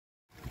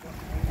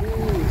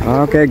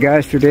Okay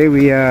guys, today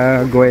we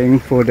are going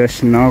for the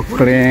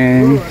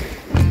snorkeling.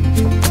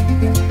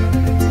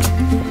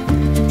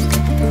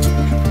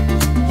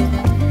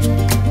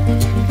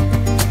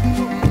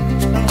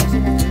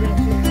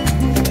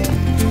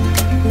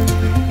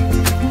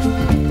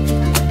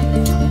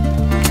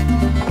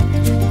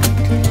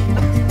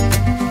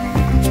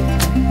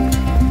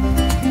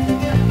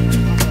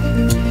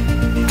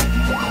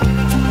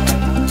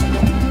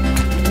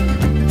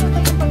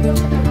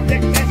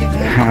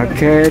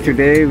 Okay,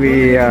 today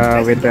we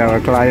are with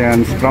our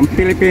clients from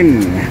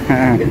Philippines,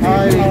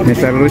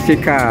 Mr.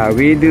 Rusika.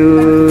 We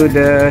do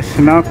the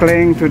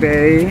snorkeling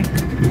today.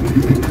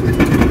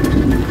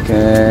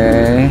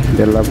 Okay,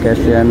 the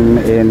location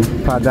in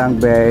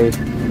Padang Bay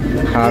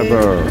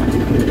Harbor.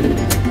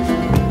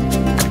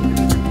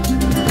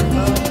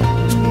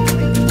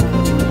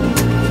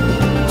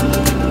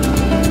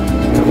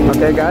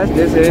 Okay guys,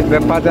 this is the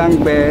Padang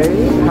Bay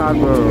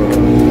Harbor.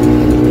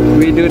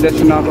 We do the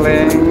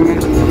snorkeling.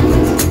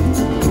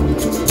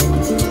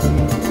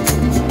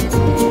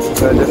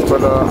 So just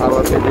follow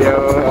our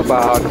video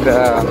about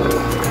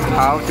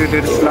how to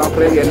do the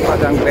snorkeling in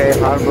Padang Bay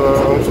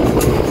Harbor.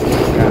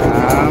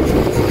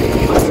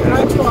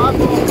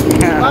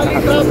 Bali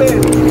travel.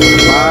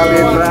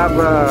 Bali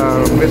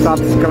travel. Please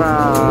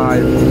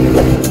subscribe.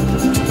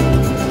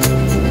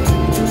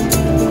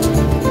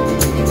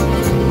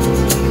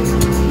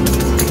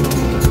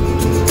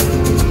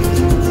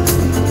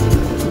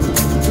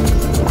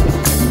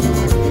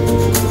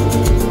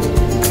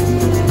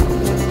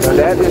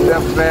 That is a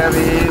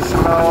very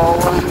slow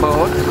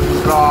boat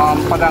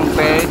from Padang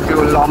Bay to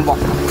Lombok.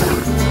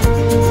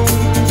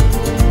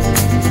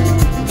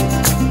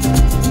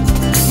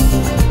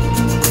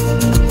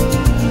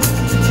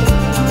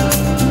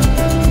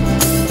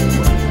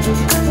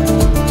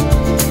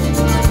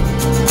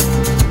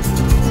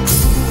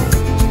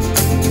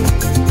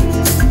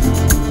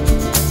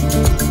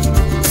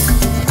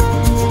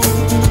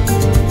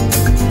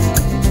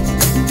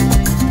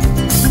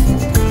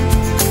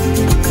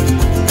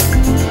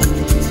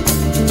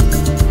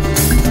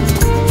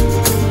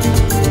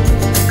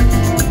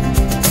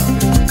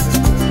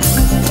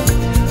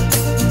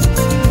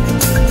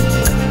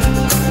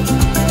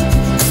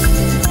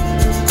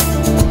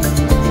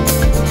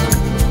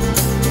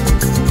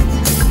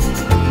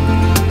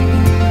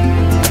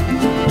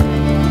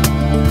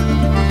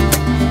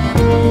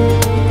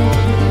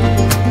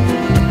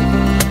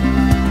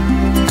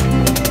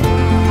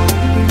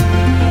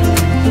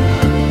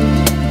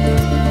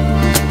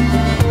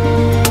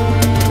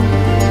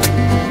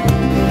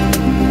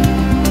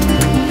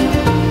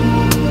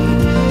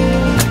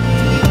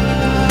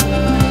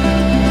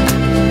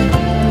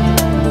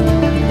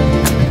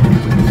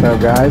 So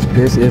guys,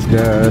 this is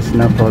the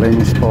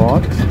snorkeling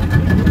spot.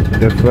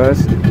 The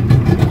first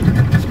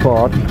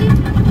spot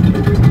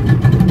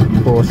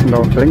for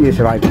snorkeling is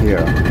right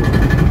here.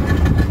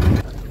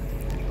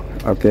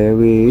 Okay,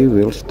 we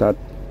will start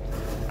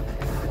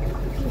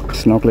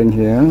snorkeling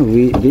here.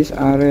 This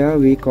area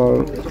we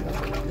call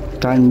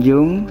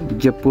Tanjung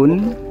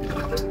Jepun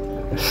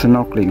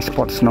snorkeling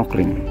spot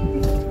snorkeling.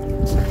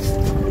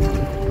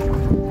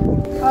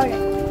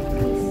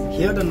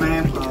 Here the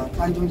name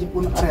Tanjung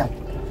Jepun area.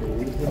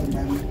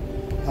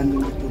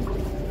 Tanjung Jepun.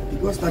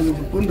 Because Tanjung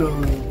Jepun the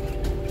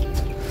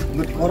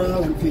good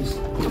coral and fish.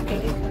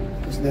 Okay.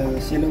 It's the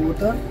shallow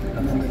water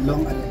and then the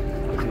long area.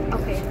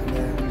 Okay. And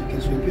then you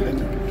can swim here and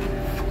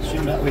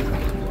swim that way.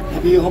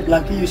 Maybe you hope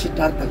lucky you see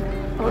turtle.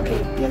 Okay.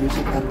 Yeah, you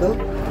see turtle.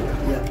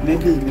 Yeah,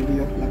 maybe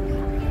you hope lucky.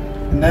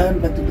 And then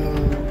back to the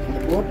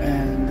boat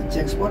and the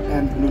check spot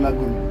and Blue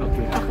Lagoon.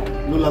 Okay.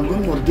 Blue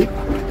Lagoon more deep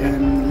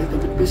and little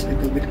bit fish,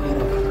 little bit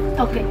coral.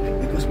 Okay.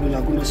 Because Blue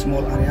Lagoon is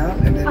small area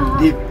and then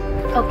deep.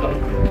 Okay.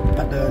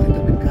 But a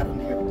little bit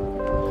current here.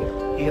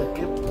 Here,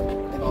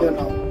 here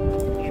now.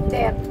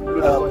 There.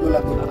 Blue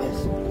Lagoon, yes.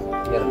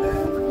 Here.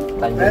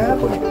 And then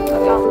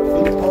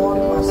it on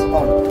was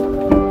on.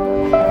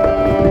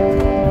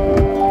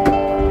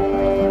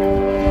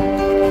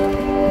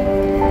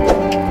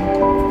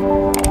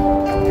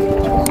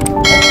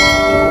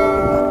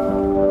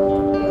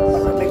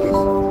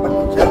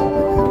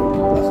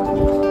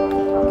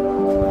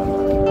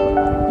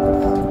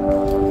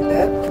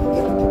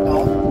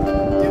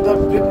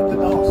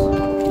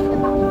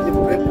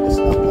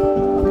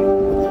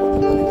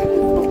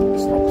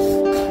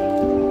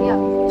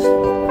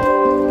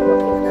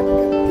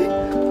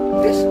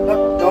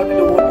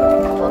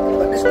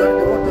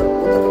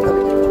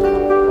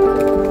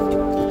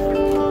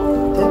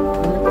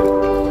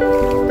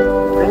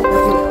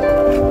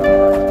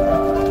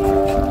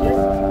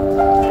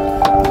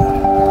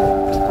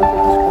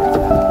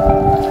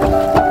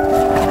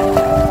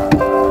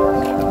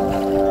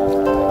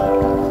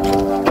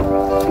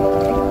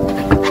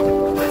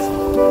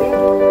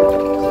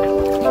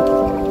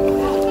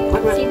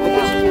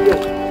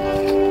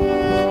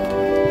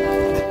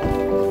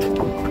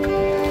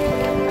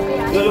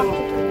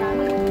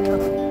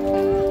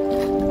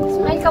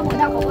 Ka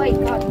muna ako, wait.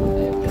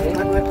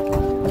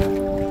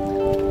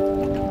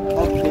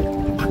 Okay.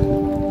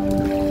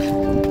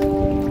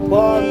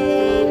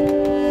 1,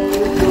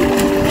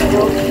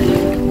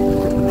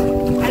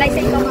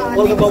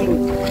 Hold the bamboo.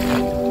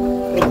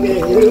 Okay,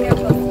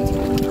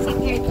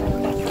 you.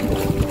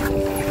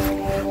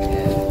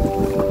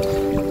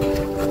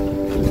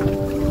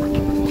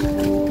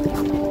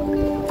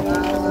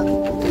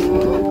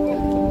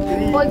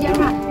 Hold your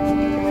hand.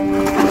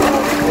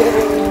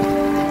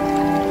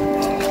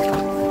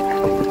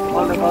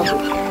 Hold the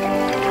bamboo.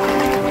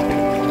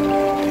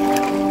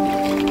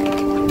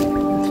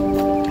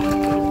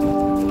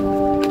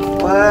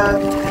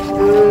 One,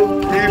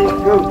 two, three,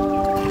 go.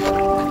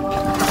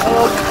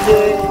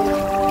 Okay.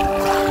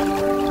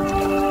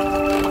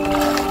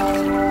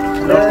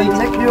 Then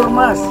check your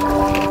mask.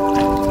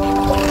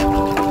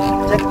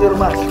 Check your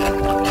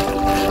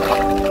mask.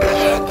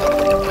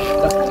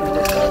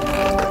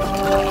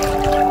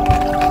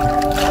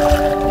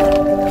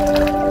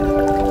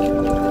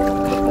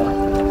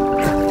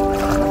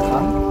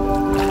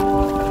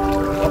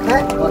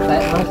 Okay.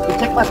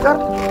 Check masker.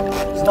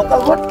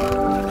 Snorkel good.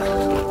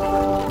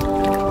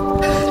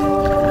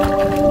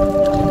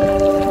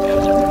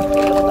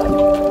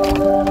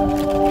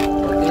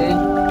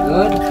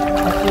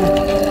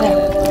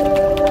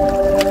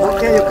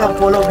 Okay, you can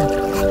follow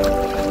me.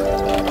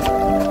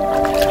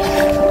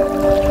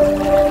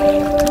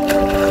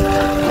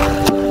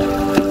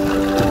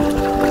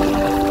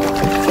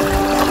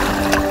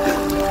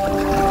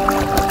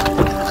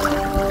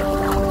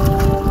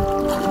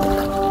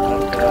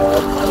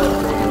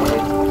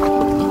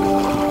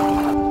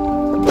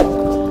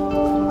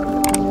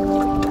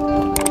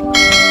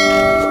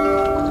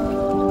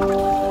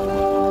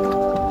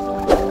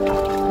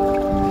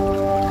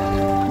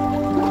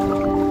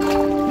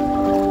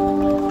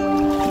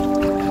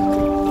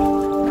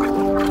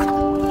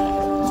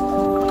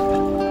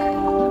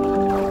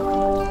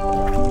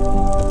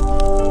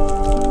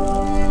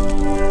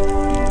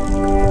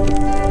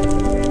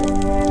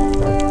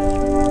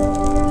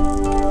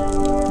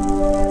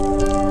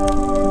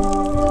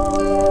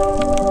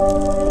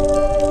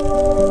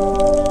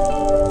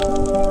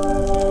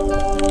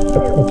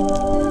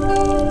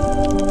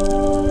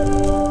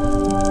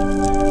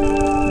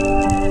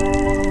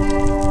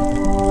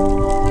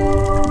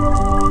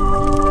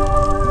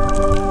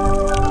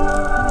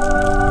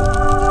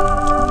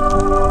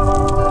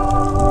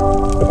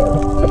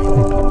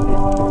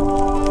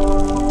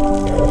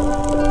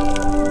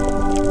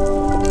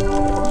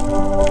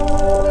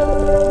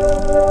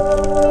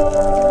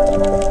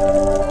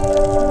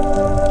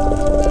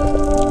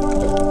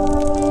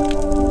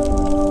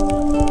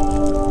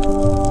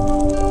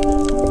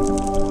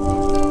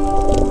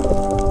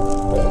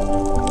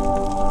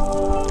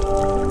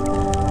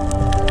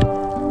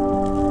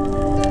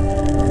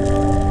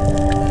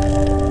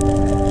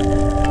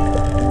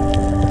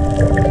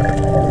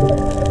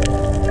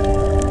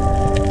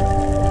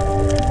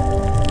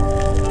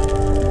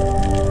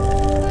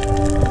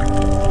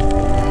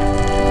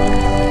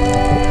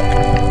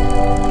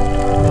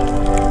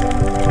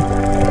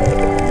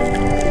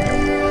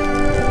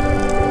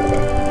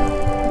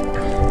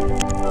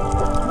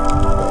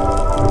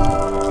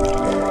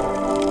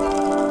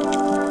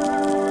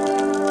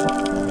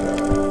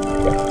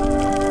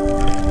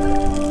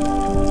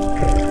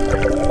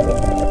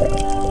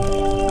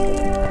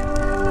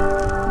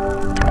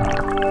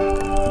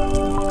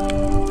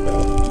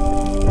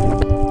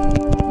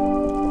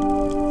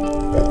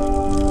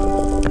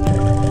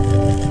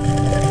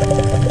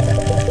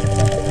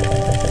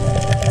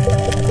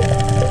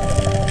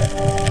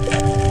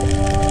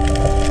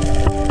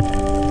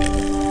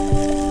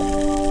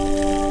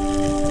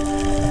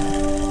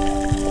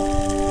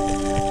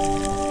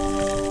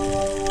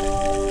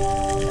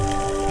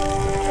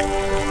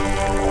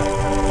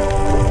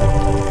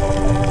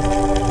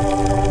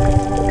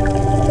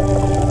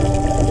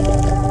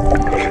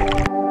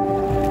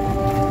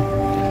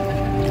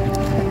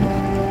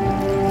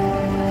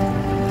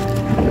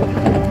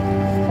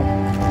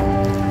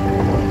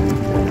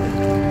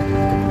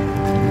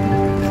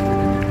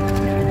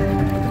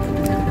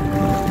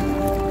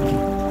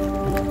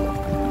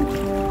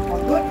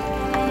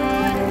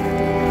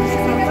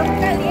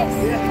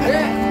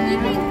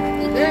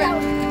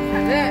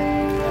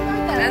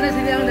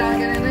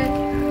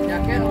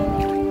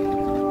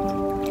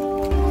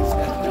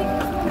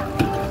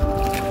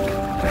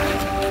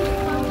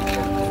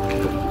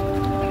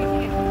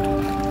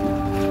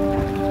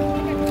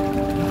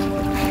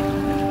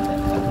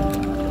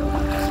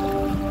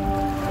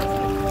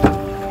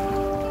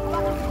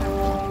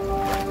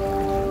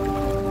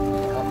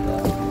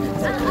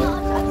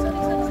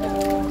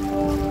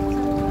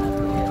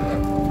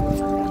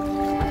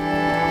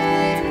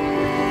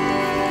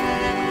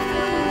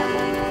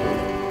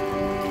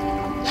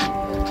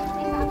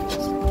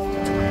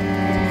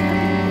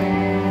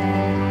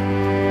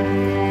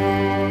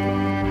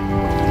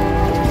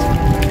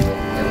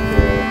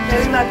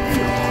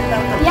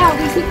 Yeah,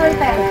 we see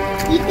turtle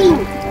eating.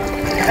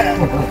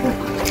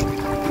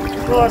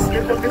 Because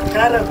little bit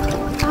current.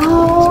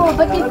 Oh,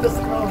 but Current is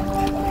strong.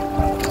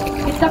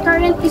 if the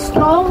current is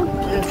strong,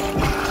 Yes.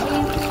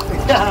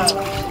 Yeah.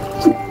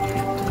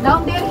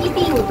 down there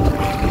eating.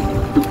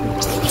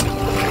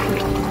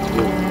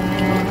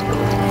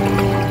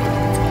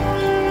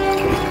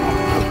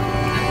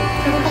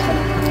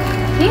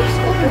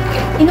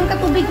 Inom ka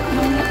tubig.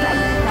 Inom ka lang.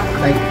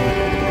 Like,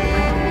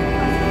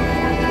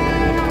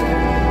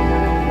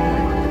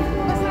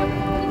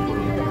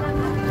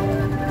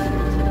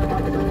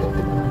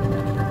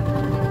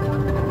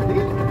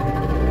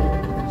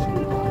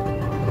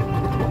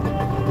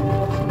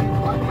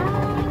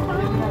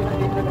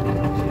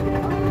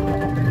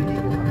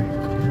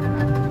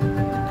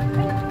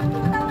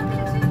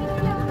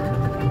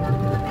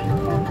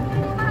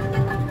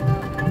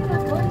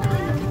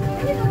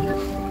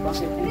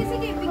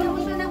 Sige, bigyan mo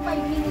siya ng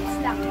 5 minutes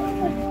lang.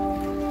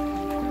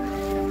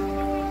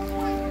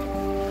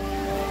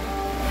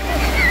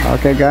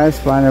 Okay guys,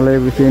 finally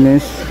we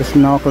finished the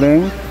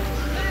snorkeling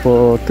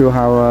for 2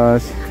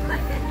 hours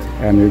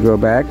and we go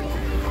back,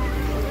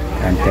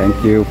 and thank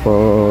you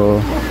for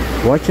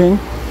watching.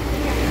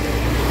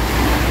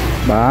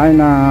 Bye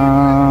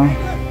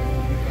now.